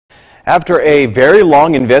After a very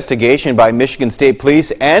long investigation by Michigan State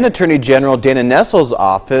Police and Attorney General Dana Nessel's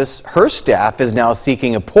office, her staff is now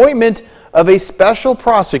seeking appointment of a special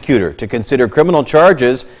prosecutor to consider criminal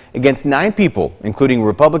charges against 9 people, including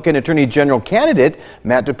Republican Attorney General candidate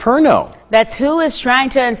Matt DePerno. That's who is trying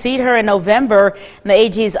to unseat her in November. The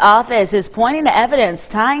AG's office is pointing to evidence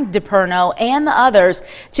tying DePerno and the others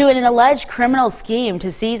to an alleged criminal scheme to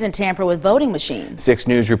seize and tamper with voting machines. 6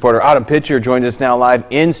 News reporter Autumn Pitcher joins us now live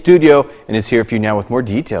in studio and is here for you now with more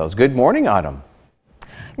details. Good morning, Autumn.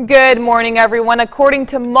 Good morning, everyone. According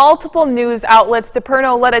to multiple news outlets,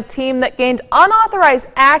 DePerno led a team that gained unauthorized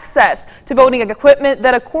access to voting equipment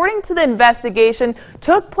that, according to the investigation,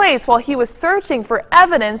 took place while he was searching for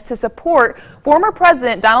evidence to support former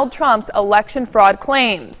President Donald Trump's election fraud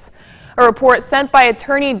claims. A report sent by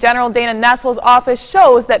Attorney General Dana Nessel's office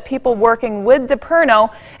shows that people working with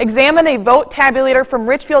DePerno examined a vote tabulator from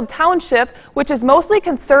Richfield Township, which is mostly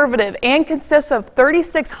conservative and consists of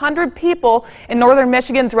 3,600 people in northern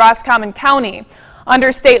Michigan's Roscommon County.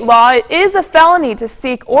 Under state law, it is a felony to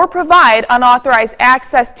seek or provide unauthorized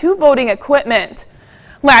access to voting equipment.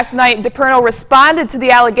 Last night, DePerno responded to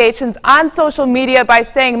the allegations on social media by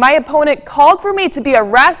saying, "My opponent called for me to be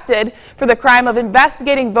arrested for the crime of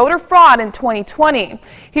investigating voter fraud in 2020.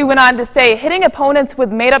 He went on to say, "Hitting opponents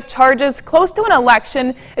with made-up charges close to an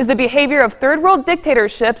election is the behavior of third-world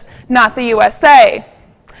dictatorships, not the USA."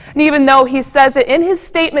 And even though he says it in his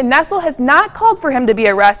statement, Nessel has not called for him to be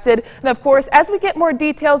arrested. And of course, as we get more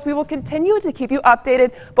details, we will continue to keep you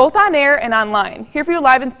updated both on air and online. Here for you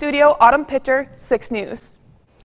live in studio, Autumn Pitcher, 6 News.